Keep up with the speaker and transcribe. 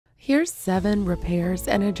Here's 7 repairs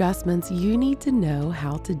and adjustments you need to know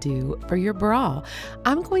how to do for your bra.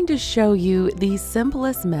 I'm going to show you the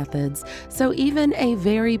simplest methods so even a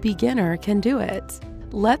very beginner can do it.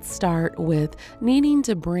 Let's start with needing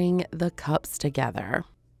to bring the cups together.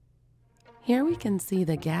 Here we can see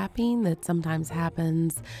the gapping that sometimes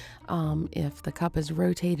happens if the cup is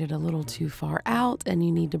rotated a little too far out and you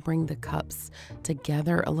need to bring the cups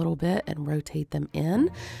together a little bit and rotate them in.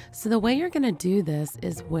 So the way you're going to do this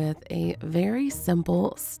is with a very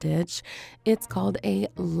simple stitch. It's called a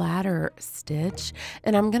ladder stitch,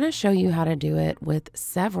 and I'm going to show you how to do it with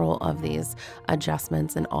several of these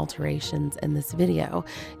adjustments and alterations in this video.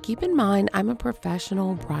 Keep in mind, I'm a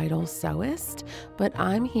professional bridal sewist, but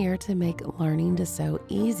I'm here to make learning to sew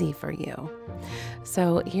easy for you.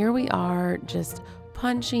 So here we are, just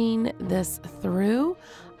punching this through.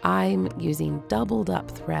 I'm using doubled up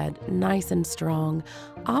thread, nice and strong.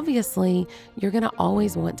 Obviously, you're going to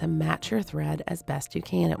always want to match your thread as best you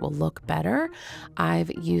can. It will look better.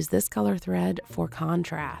 I've used this color thread for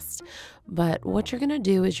contrast. But what you're going to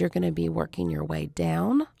do is you're going to be working your way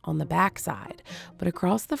down on the back side. But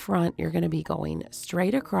across the front, you're going to be going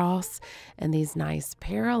straight across in these nice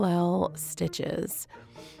parallel stitches.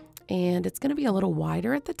 And it's going to be a little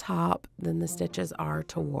wider at the top than the stitches are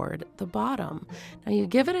toward the bottom. Now you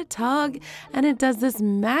give it a tug and it does this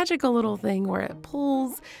magical little thing where it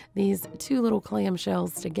pulls these 2 little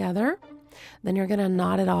clamshells together. Then you're going to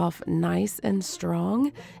knot it off nice and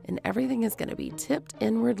strong, and everything is going to be tipped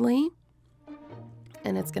inwardly.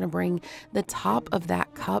 And it's going to bring the top of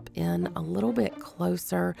that cup in a little bit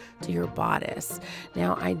closer to your bodice.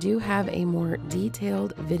 Now, I do have a more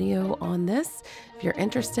detailed video on this. If you're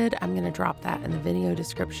interested, I'm going to drop that in the video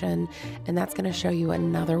description, and that's going to show you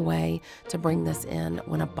another way to bring this in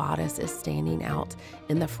when a bodice is standing out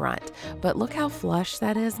in the front. But look how flush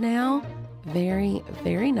that is now. Very,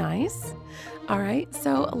 very nice. All right,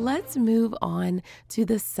 so let's move on to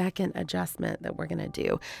the second adjustment that we're going to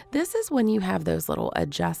do. This is when you have those little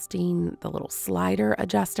the little slider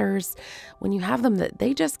adjusters. When you have them, that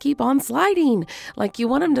they just keep on sliding. Like you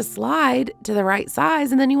want them to slide to the right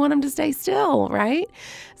size and then you want them to stay still, right?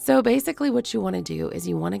 So basically what you want to do is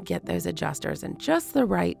you want to get those adjusters in just the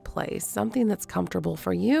right place, something that's comfortable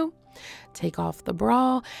for you. Take off the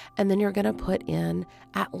bra, and then you're going to put in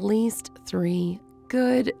at least 3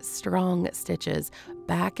 good strong stitches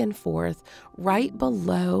back and forth right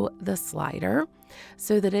below the slider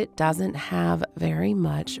so that it doesn't have very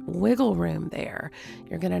much wiggle room there.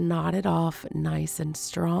 You're going to knot it off nice and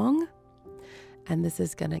strong, and this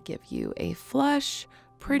is going to give you a flush,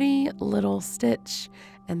 pretty little stitch,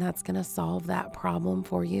 and that's going to solve that problem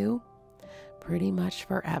for you pretty much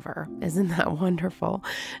forever. Isn't that wonderful?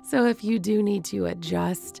 So if you do need to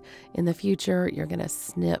adjust in the future, you're going to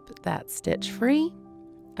snip that stitch free,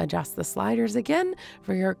 adjust the sliders again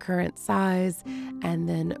for your current size, and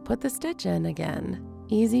then put the stitch in again.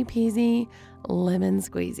 Easy peasy, lemon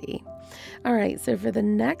squeezy. All right, so for the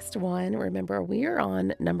next one, remember we are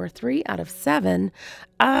on number 3 out of 7.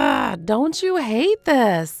 Don't you hate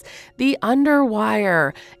this? The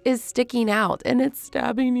underwire is sticking out and it's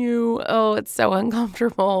stabbing you. Oh, it's so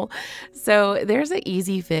uncomfortable. So there's an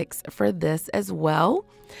easy fix for this as well.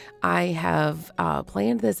 I have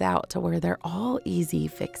planned this out to where they're all easy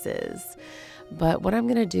fixes. But what I'm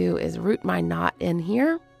going to do is root my knot in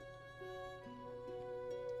here,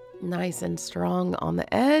 nice and strong on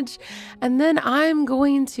the edge, and then I'm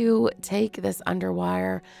going to take this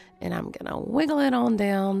underwire and I'm going to wiggle it on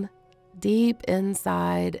down deep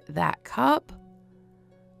inside that cup.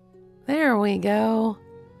 There we go.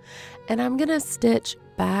 And I'm going to stitch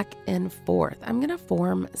back and forth. I'm going to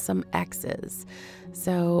form some X's.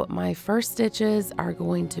 So my first stitches are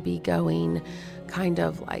going to be going kind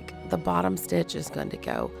of like the bottom stitch is going to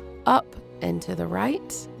go up and to the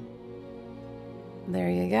right.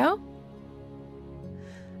 There you go.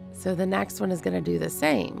 So the next one is going to do the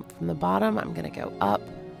same. From the bottom, I'm going to go up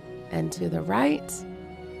and to the right.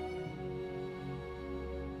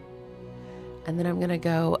 And then I'm going to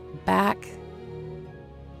go back,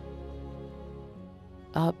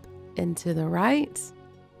 up and to the right.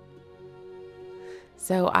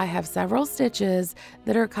 So I have several stitches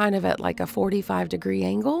that are kind of at like a 45-degree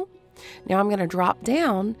angle. Now I'm going to drop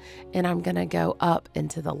down and I'm going to go up and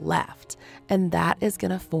to the left, and that is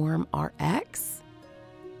going to form our X.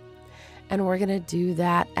 And we're going to do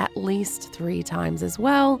that at least 3 times as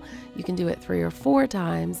well. You can do it 3 or 4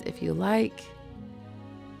 times if you like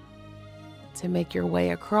to make your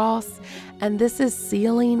way across. And this is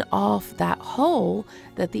sealing off that hole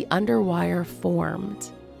that the underwire formed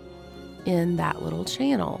in that little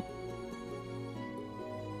channel.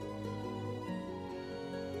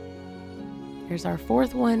 Here's our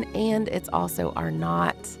fourth one, and it's also our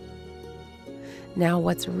knot. Now,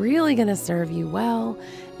 what's really going to serve you well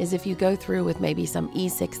is if you go through with maybe some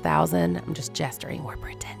E6000. I'm just gesturing, we're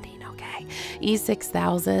pretending, okay?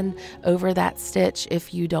 E6000 over that stitch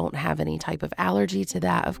if you don't have any type of allergy to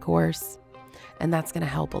that, of course. And that's going to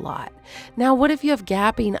help a lot. Now, what if you have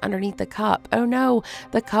gapping underneath the cup? Oh no,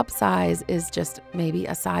 the cup size is just maybe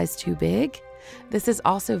a size too big. This is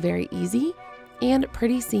also very easy and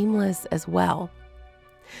pretty seamless as well.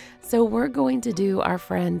 So we're going to do our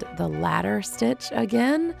friend the ladder stitch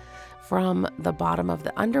again from the bottom of the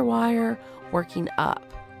underwire working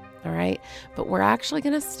up. All right, but we're actually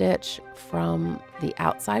going to stitch from the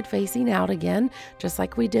outside facing out again, just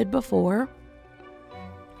like we did before.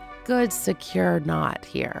 Good secure knot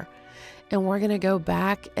here. And we're going to go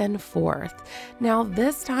back and forth. Now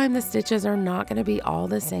this time the stitches are not going to be all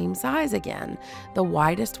the same size again. The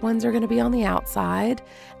widest ones are going to be on the outside,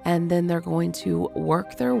 and then they're going to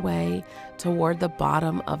work their way toward the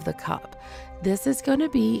bottom of the cup. This is going to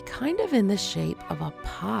be kind of in the shape of a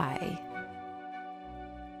pie.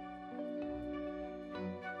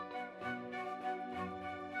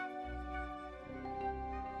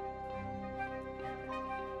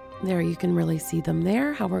 There, you can really see them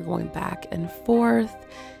there, how we're going back and forth.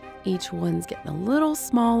 Each one's getting a little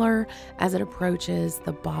smaller as it approaches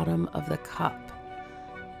the bottom of the cup.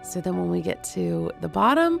 So then when we get to the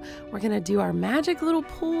bottom, we're going to do our magic little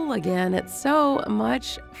pull again. It's so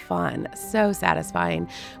much fun, so satisfying,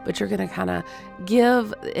 but you're going to kind of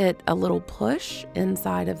give it a little push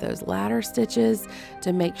inside of those ladder stitches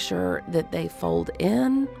to make sure that they fold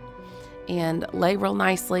in and lay real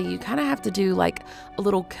nicely. You kind of have to do like a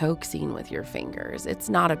little coaxing with your fingers. It's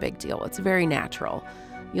not a big deal. It's very natural.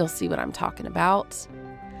 You'll see what I'm talking about.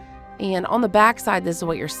 And on the back side, this is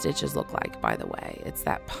what your stitches look like, by the way. It's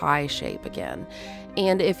that pie shape again.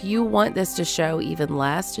 And if you want this to show even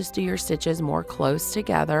less, just do your stitches more close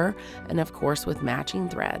together, and of course with matching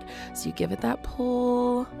thread. So you give it that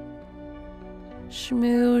pull,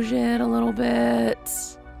 schmooze it a little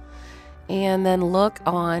bit, and then look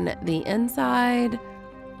on the inside.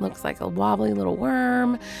 Looks like a wobbly little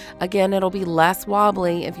worm. Again, it'll be less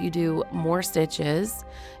wobbly if you do more stitches.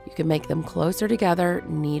 You can make them closer together,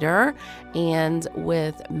 neater, and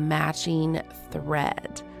with matching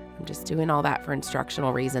thread. I'm just doing all that for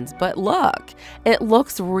instructional reasons, but look, it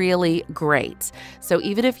looks really great. So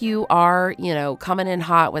even if you are, coming in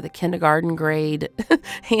hot with a kindergarten grade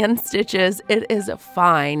hand stitches, it is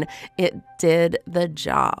fine. It did the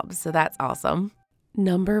job. So that's awesome.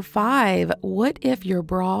 Number 5, what if your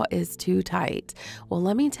bra is too tight? Well,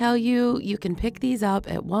 let me tell you, you can pick these up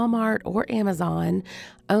at Walmart or Amazon,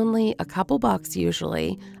 only a couple bucks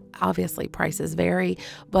usually. Obviously, prices vary,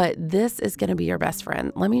 but this is going to be your best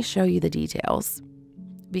friend. Let me show you the details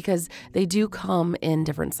because they do come in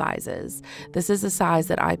different sizes. This is the size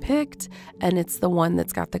that I picked, and it's the one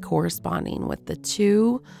that's got the corresponding with the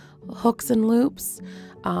 2 hooks and loops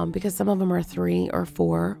because some of them are 3 or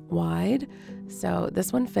 4 wide. So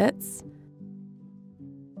this one fits.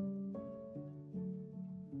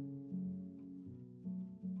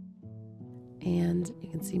 And you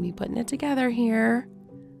can see me putting it together here.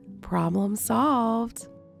 Problem solved.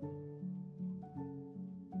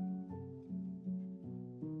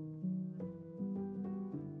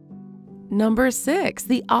 Number 6,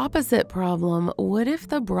 the opposite problem. What if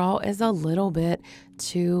the bra is a little bit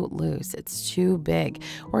too loose? It's too big.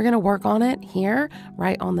 We're going to work on it here,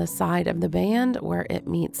 right on the side of the band where it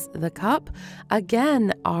meets the cup.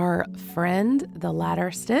 Again, our friend, the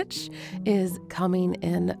ladder stitch, is coming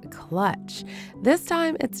in clutch. This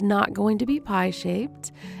time, it's not going to be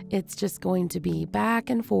pie-shaped. It's just going to be back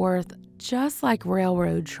and forth, just like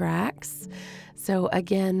railroad tracks. So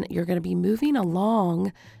again, you're going to be moving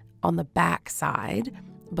along on the back side,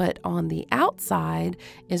 but on the outside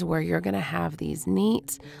is where you're going to have these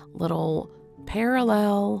neat little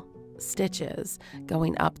parallel stitches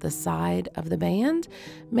going up the side of the band.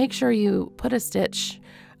 Make sure you put a stitch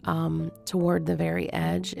toward the very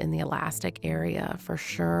edge in the elastic area for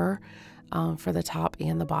sure. For the top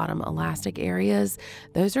and the bottom elastic areas.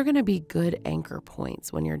 Those are going to be good anchor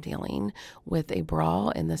points when you're dealing with a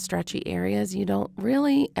bra in the stretchy areas. You don't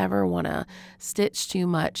really ever want to stitch too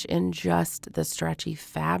much in just the stretchy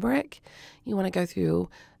fabric. You want to go through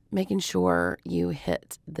making sure you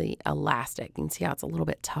hit the elastic. You can see how it's a little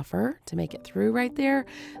bit tougher to make it through right there.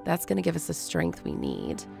 That's going to give us the strength we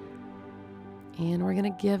need. And we're going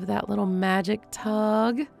to give that little magic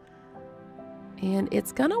tug. And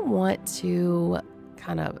it's going to want to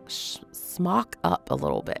kind of smock up a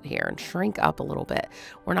little bit here and shrink up a little bit.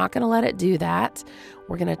 We're not going to let it do that.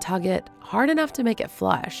 We're going to tug it hard enough to make it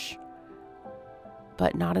flush.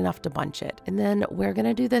 but not enough to bunch it. And then we're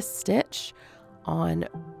gonna do this stitch on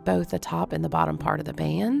both the top and the bottom part of the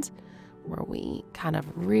band, where we kind of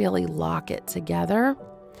really lock it together.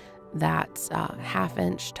 That's 1/2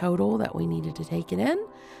 inch total that we needed to take it in.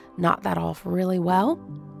 Knot that off really well.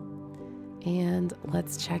 And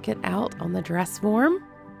let's check it out on the dress form.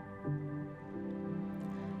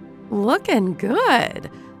 Looking good.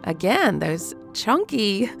 Again, those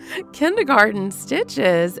chunky kindergarten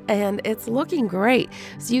stitches, and it's looking great.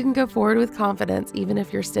 So you can go forward with confidence even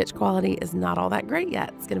if your stitch quality is not all that great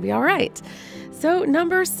yet. It's gonna be all right. So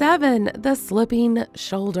number 7, the slipping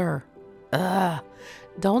shoulder. Ugh.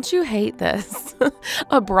 Don't you hate this?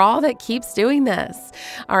 A bra that keeps doing this.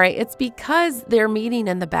 All right, it's because they're meeting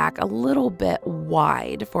in the back a little bit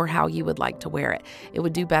wide for how you would like to wear it. It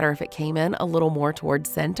would do better if it came in a little more towards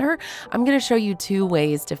center. I'm going to show you 2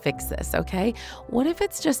 ways to fix this, okay? What if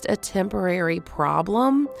it's just a temporary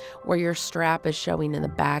problem where your strap is showing in the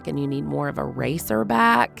back and you need more of a racer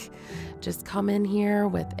back? Just come in here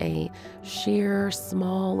with a sheer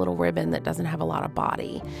small little ribbon that doesn't have a lot of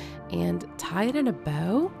body and tie it in a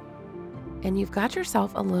bow, and you've got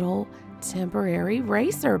yourself a little temporary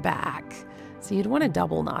racer back. So you'd want to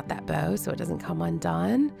double knot that bow so it doesn't come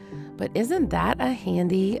undone. But isn't that a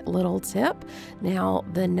handy little tip? Now,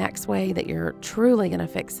 the next way that you're truly going to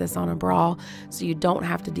fix this on a bra so you don't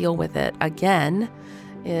have to deal with it again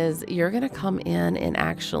is you're going to come in and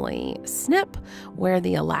actually snip where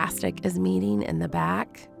the elastic is meeting in the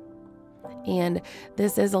back. And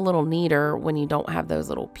this is a little neater when you don't have those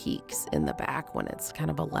little peaks in the back, when it's kind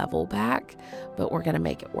of a level back, but we're going to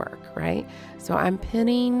make it work, right? So I'm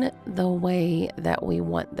pinning the way that we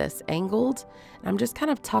want this angled. And I'm just kind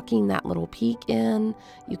of tucking that little peak in.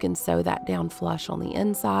 You can sew that down flush on the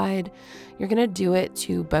inside. You're going to do it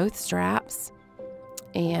to both straps.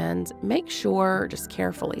 And make sure, just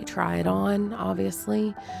carefully try it on,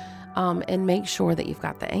 obviously, and make sure that you've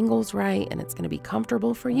got the angles right and it's going to be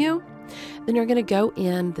comfortable for you. Then you're going to go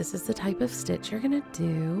in. This is the type of stitch you're going to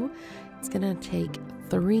do. It's going to take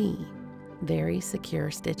 3 very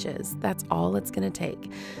secure stitches. That's all it's going to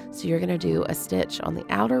take. So you're going to do a stitch on the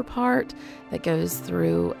outer part that goes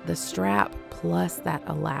through the strap plus that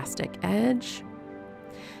elastic edge.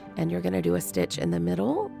 And you're going to do a stitch in the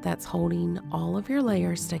middle that's holding all of your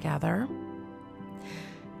layers together.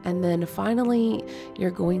 And then finally,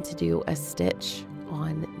 you're going to do a stitch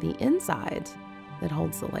on the inside that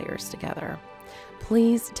holds the layers together.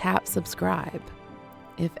 Please tap subscribe.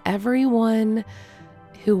 If everyone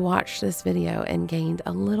who watched this video and gained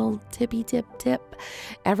a little tippy tip,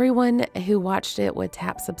 everyone who watched it would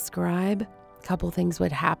tap subscribe, a couple things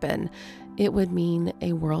would happen. It would mean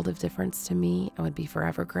a world of difference to me. I would be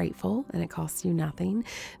forever grateful, and it costs you nothing.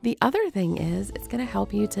 The other thing is it's going to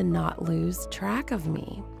help you to not lose track of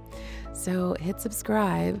me. So hit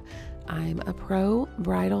subscribe. I'm a pro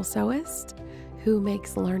bridal sewist who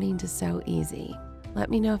makes learning to sew easy. Let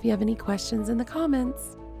me know if you have any questions in the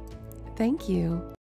comments. Thank you.